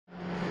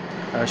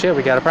Oh shit,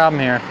 we got a problem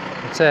here.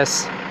 What's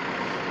this?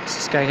 What's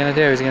this guy gonna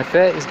do? Is he gonna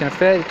fit? He's gonna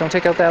fit. Don't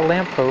take out that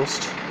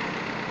lamppost.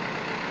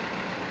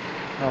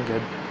 Oh,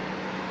 good.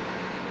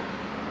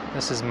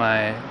 This is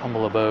my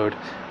humble abode,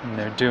 and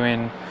they're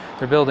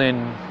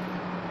building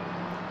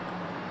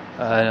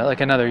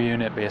like another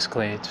unit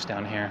basically, just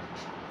down here.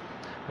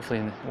 Hopefully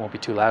it won't be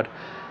too loud.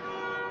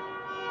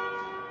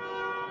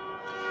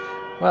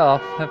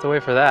 Well, I have to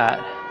wait for that.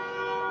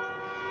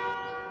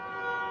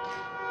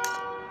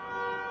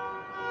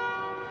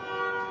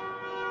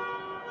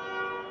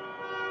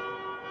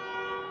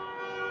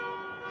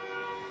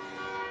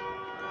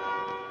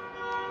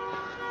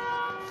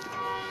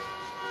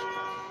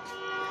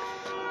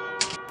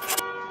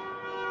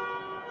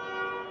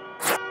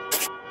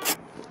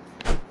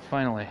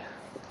 Finally.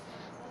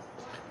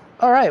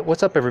 All right,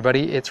 what's up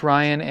everybody? It's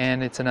Ryan,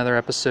 and it's another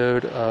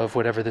episode of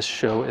whatever this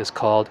show is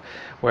called,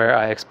 where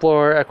I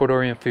explore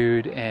Ecuadorian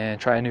food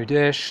and try a new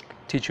dish,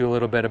 teach you a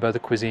little bit about the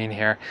cuisine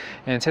here.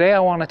 And today I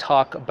want to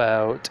talk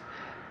about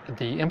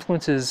the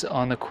influences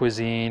on the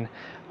cuisine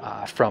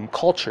from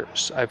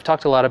cultures. I've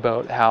talked a lot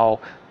about how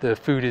the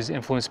food is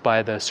influenced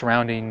by the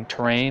surrounding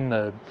terrain,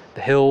 the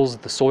hills,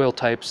 the soil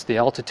types, the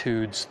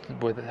altitudes,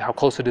 how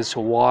close it is to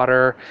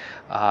water,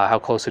 how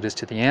close it is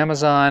to the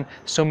Amazon.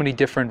 So many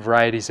different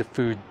varieties of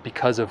food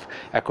because of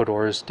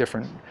Ecuador's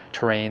different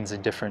terrains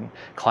and different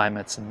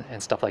climates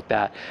and stuff like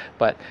that.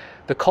 But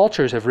the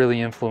cultures have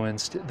really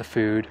influenced the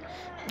food.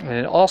 And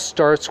it all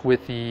starts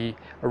with the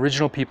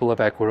original people of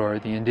Ecuador,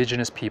 the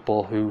indigenous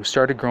people who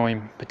started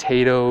growing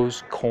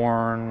potatoes,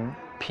 corn,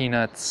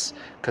 peanuts,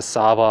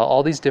 cassava,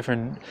 all these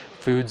different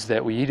foods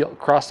that we eat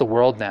across the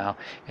world now.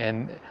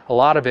 And a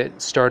lot of it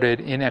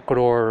started in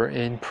Ecuador,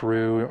 in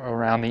Peru,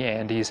 around the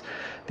Andes,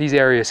 these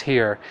areas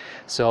here.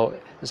 So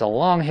there's a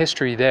long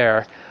history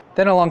there.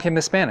 Then along came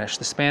the Spanish.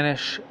 The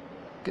Spanish,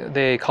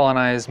 they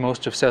colonized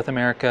most of South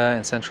America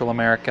and Central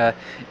America,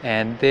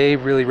 and they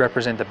really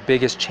represent the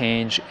biggest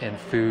change in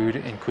food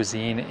and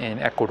cuisine in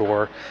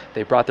Ecuador.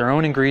 They brought their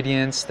own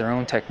ingredients, their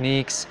own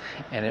techniques,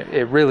 and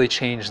it really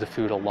changed the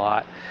food a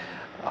lot.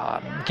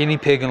 Guinea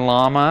pig and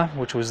llama,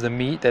 which was the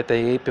meat that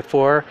they ate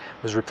before,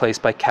 was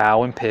replaced by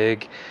cow and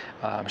pig.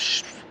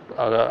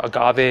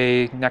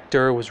 Agave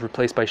nectar was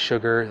replaced by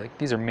sugar. Like,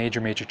 these are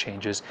major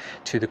changes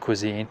to the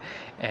cuisine,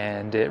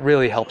 and it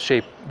really helped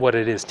shape what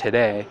it is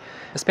today.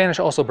 The Spanish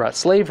also brought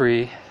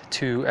slavery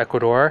to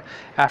Ecuador.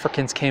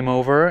 Africans came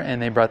over and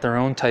they brought their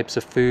own types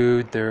of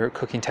food, their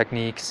cooking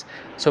techniques.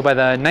 So by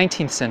the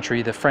 19th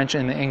century, the French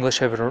and the English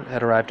had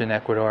arrived in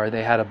Ecuador.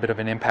 They had a bit of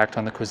an impact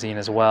on the cuisine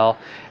as well.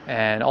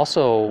 And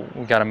also,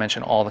 we got to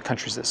mention all the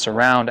countries that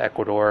surround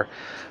Ecuador.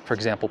 For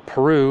example,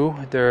 Peru,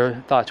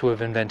 they're thought to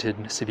have invented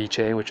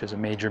ceviche, which is a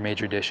major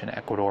dish in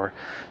Ecuador.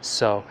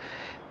 So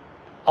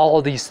all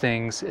of these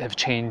things have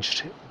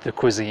changed the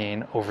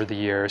cuisine over the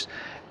years.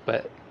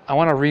 But I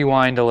want to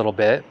rewind a little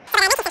bit.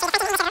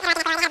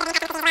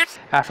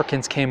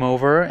 Africans came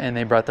over and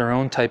they brought their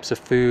own types of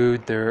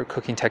food, their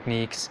cooking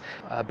techniques.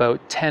 About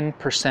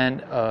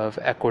 10% of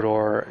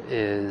Ecuador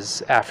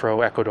is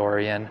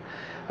Afro-Ecuadorian.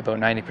 About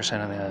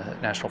 90% of the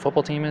national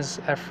football team is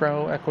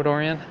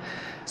Afro-Ecuadorian.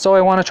 So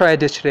I want to try a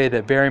dish today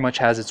that very much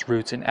has its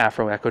roots in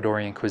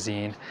Afro-Ecuadorian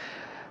cuisine.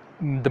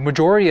 The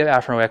majority of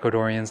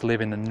Afro-Ecuadorians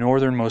live in the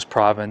northernmost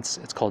province.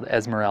 It's called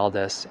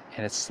Esmeraldas,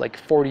 and it's like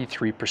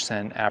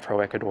 43%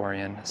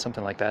 Afro-Ecuadorian,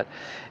 something like that.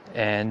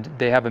 And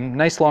they have a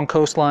nice long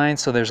coastline,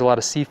 so there's a lot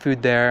of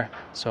seafood there.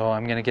 So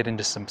I'm going to get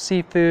into some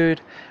seafood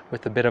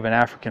with a bit of an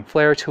African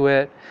flair to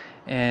it.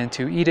 And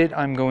to eat it,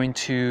 I'm going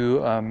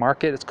to a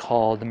market. It's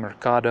called the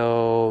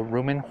Mercado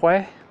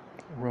Rumenhue.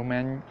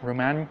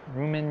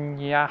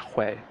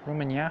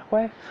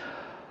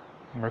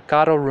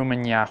 Mercado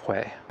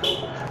Rumenhue.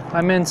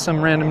 I'm in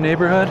some random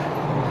neighborhood,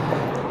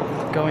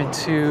 going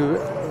to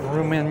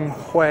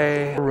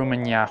Rumenhue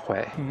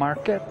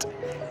market,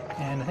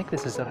 and I think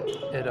this is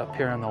it up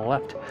here on the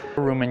left.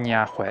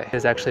 Rumenhue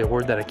is actually a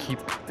word that I keep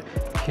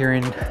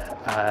hearing.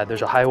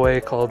 There's a highway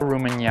called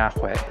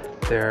Rumenhue.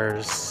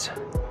 There's,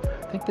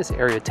 I think this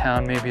area of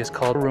town maybe is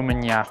called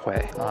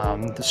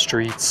Rumenhue. The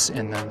streets,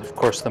 and then of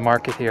course the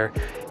market here.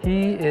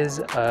 He is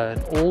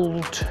an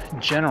old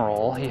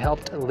general. He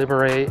helped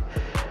liberate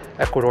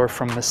Ecuador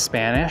from the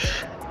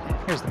Spanish.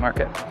 Here's the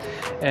market.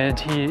 And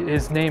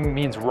his name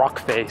means rock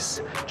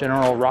face,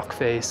 General Rock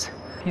Face.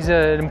 He's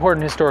an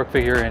important historic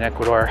figure in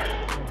Ecuador.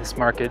 This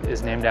market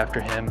is named after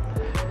him.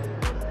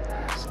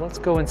 So let's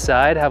go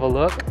inside, have a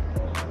look.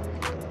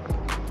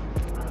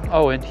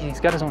 Oh, and he's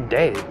got his own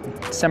day.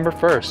 December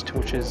 1st,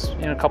 which is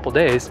in a couple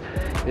days,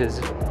 is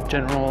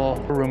General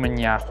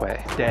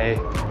Rumenhue Day.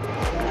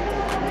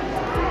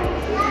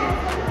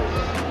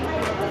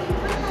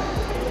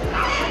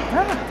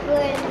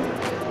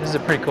 This is a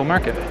pretty cool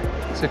market.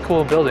 It's a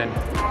cool building.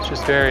 It's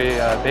just very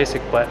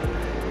basic, but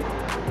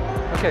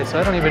okay, so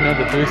I don't even know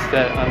the booth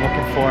that I'm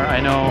looking for. I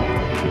know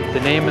the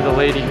name of the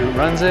lady who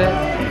runs it.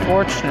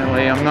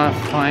 Unfortunately, I'm not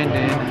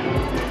finding.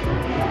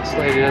 This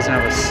lady doesn't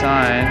have a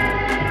sign.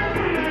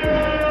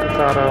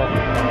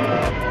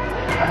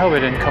 I hope it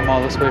didn't come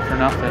all this way for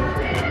nothing.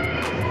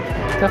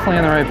 Definitely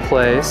in the right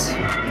place. Hey,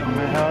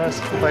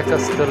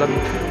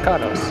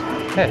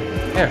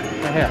 here,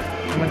 right here.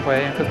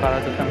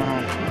 Encocado de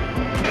camarón.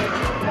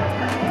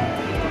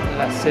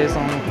 La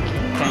saison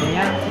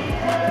quiteña.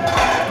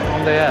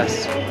 ¿Dónde es?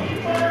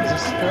 Is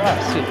this still up?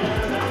 Sí.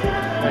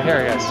 Right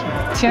here, guys.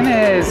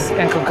 ¿Tienes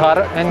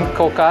encocado?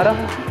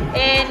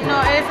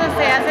 No, eso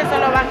se hace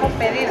solo bajo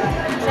pedido.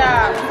 O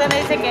sea, usted me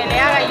dice que le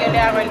haga y yo le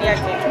hago el día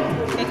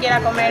que quiera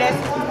comer eso.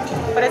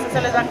 Por eso se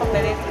les bajo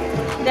pedido.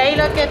 De ahí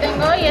lo que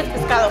tengo hoy es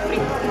pescado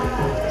frito.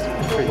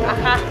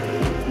 Ajá.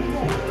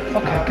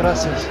 Okay,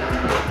 gracias.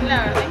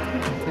 La verdad.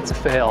 It's a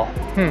fail.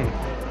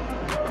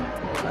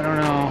 I don't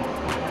know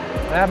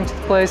what happened to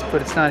the place,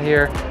 but it's not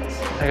here.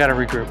 I gotta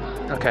regroup.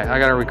 Okay, I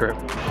gotta regroup.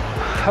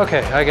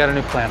 Okay, I got a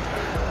new plan.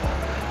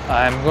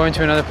 I'm going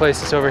to another place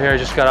that's over here. I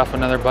just got off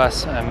another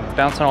bus. I'm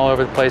bouncing all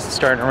over the place. It's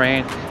starting to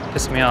rain.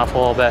 It's pissing me off a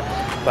little bit,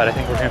 but I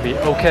think we're gonna be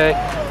okay.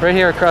 Right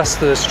here across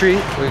the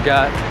street, we've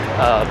got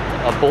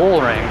a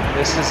bull ring.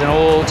 This is an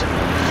old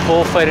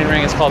bullfighting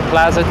ring. It's called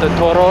Plaza de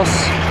Toros.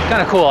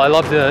 Kind of cool. I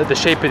love the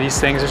shape of these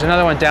things. There's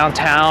another one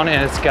downtown,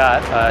 and it's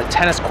got a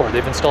tennis court.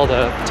 They've installed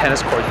a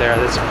tennis court there.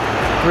 That's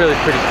really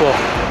pretty cool.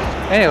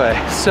 Anyway,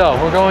 so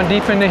we're going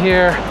deep into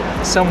here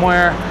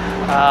somewhere.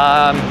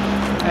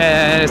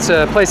 And it's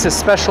a place that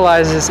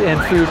specializes in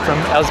food from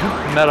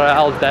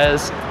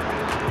Esmeraldas,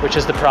 which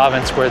is the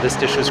province where this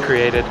dish was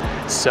created.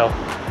 So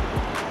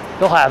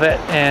they'll have it,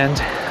 and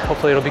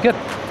hopefully it'll be good.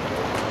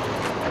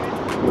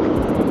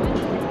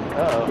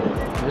 Uh-oh,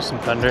 there's some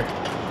thunder.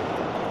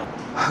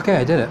 Okay,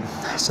 I did it.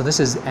 So this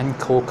is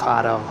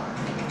Encocado.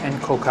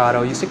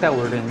 Encocado, you stick that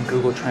word in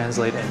Google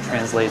Translate and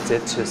translates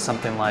it to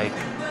something like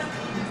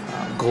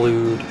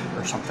glued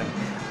or something.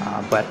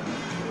 But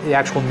the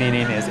actual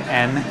meaning is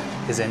en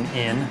is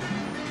in,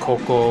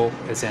 coco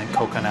is in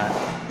coconut,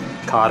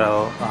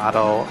 cado,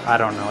 I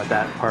don't know what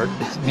that part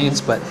means,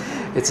 but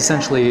it's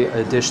essentially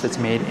a dish that's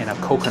made in a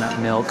coconut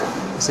milk.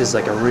 This is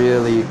like a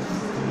really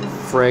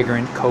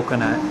fragrant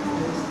coconut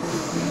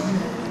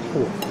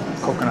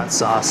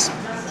sauce.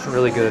 It's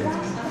really good.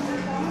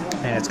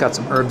 And it's got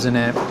some herbs in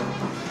it.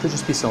 Could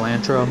just be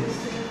cilantro.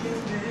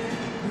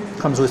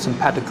 Comes with some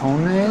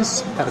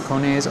patacones.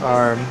 Patacones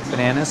are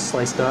bananas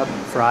sliced up,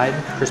 fried,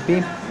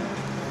 crispy.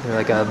 They're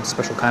like a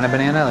special kind of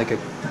banana, like a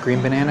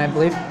green banana, I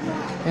believe.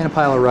 And a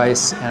pile of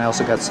rice. And I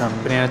also got some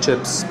banana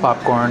chips,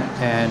 popcorn,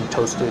 and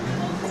toasted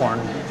corn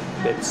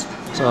bits.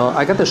 So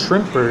I got the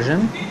shrimp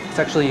version. It's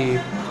actually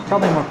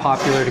probably more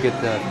popular to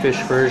get the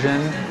fish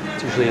version.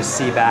 It's usually a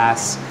sea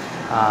bass.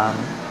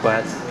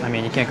 But I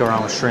mean, you can't go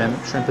wrong with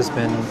shrimp. Shrimp has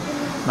been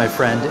my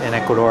friend in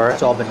Ecuador.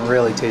 It's all been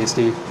really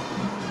tasty.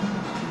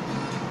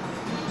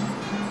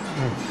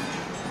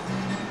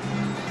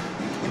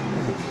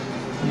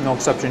 No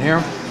exception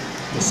here.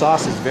 The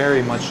sauce is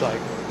very much like,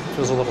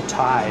 feels a little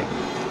Thai,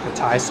 a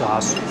Thai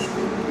sauce.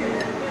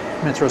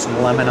 I'm gonna throw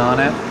some lemon on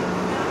it.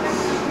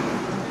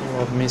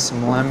 Love me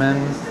some lemon.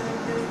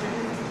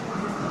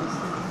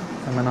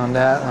 Lemon on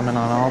that, lemon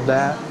on all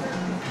that.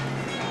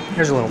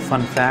 Here's a little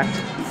fun fact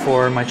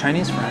for my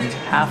Chinese friends.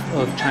 Half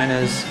of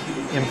China's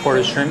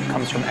imported shrimp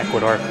comes from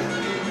Ecuador.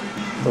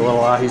 The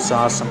little ahi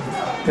sauce, some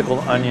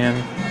pickled onion,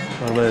 a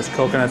little bit of this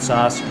coconut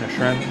sauce, and a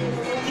shrimp.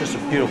 It's just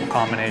a beautiful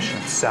combination.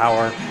 It's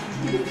sour,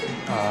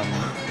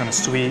 kind of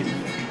sweet,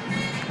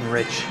 and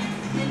rich.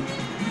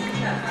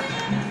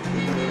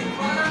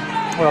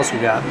 What else we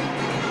got?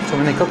 So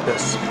when they cook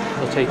this,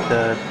 they'll take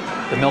the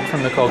milk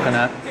from the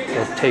coconut,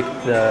 they'll take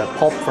the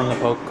pulp from the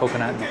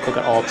coconut, and they'll cook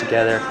it all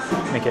together,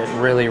 make it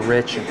really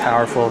rich and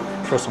powerful,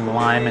 throw some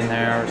lime in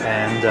there,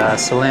 and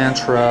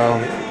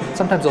cilantro.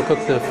 Sometimes they'll cook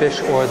the fish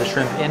or the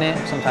shrimp in it,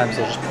 sometimes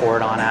they'll just pour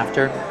it on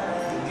after.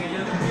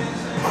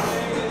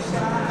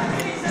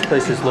 This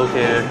place is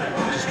located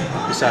just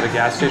beside a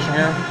gas station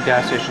here. The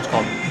gas station is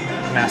called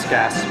Mass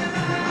Gas,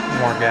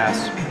 More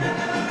Gas.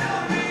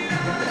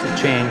 It's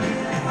a chain,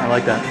 I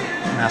like that,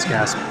 Mass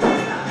Gas.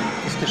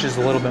 This dish is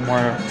a little bit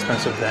more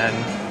expensive than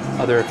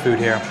other food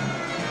here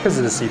because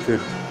of the seafood.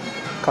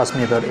 It cost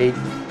me about I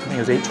think it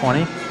was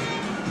 $8.20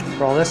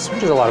 for all this,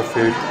 which is a lot of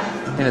food,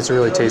 and it's a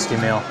really tasty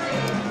meal.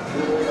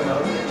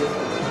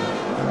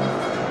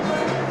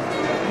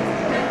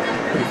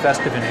 Pretty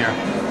festive in here.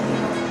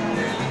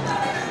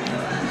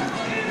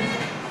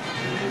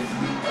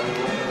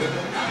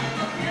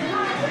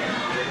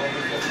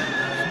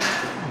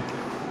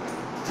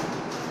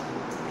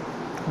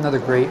 Another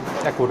great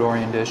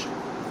Ecuadorian dish.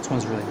 This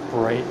one's really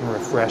bright and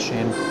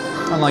refreshing,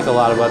 unlike a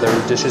lot of other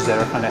dishes that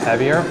are kind of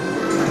heavier.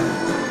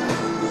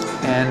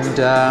 And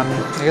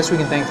I guess we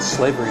can thank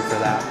slavery for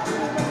that.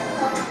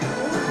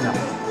 No,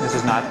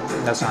 that's not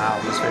how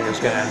this video is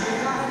going to end.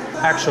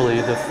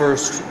 Actually, the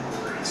first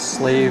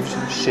slaved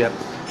ship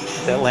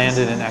that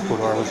landed in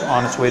Ecuador was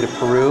on its way to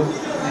Peru,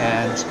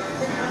 and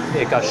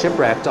it got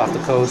shipwrecked off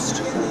the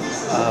coast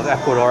of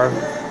Ecuador,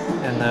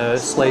 and the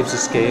slaves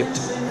escaped.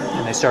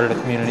 And they started a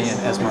community in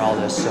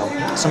Esmeraldas, so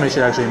somebody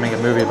should actually make a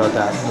movie about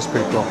that. That's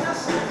pretty cool.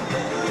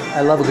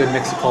 I love a good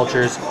mix of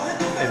cultures.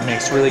 It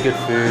makes really good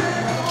food,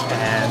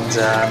 and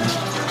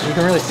you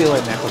can really feel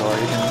it in Ecuador.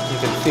 You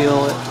can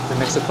feel it, the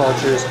mix of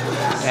cultures.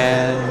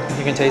 and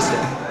you can taste it,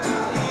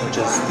 which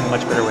is a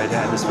much better way to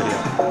end this video.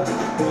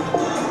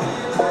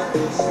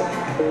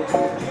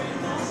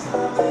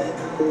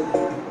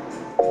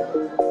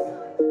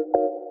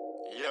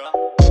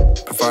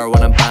 Prefer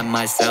when I'm by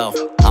myself.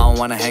 I don't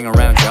wanna hang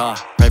around y'all.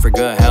 Pray for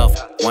good health.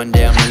 One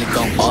day I'm really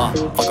gon' ball.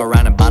 Fuck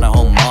around and buy the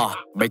whole mall.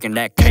 Breaking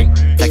that cake.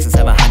 Flexing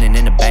 700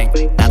 in the bank.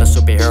 Not a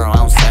superhero, I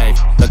don't save.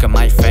 Look at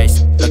my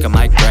face. Look at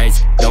my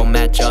grades. Don't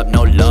match up,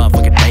 no love.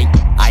 Fuck a date.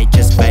 I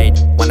just fade.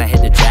 When I hit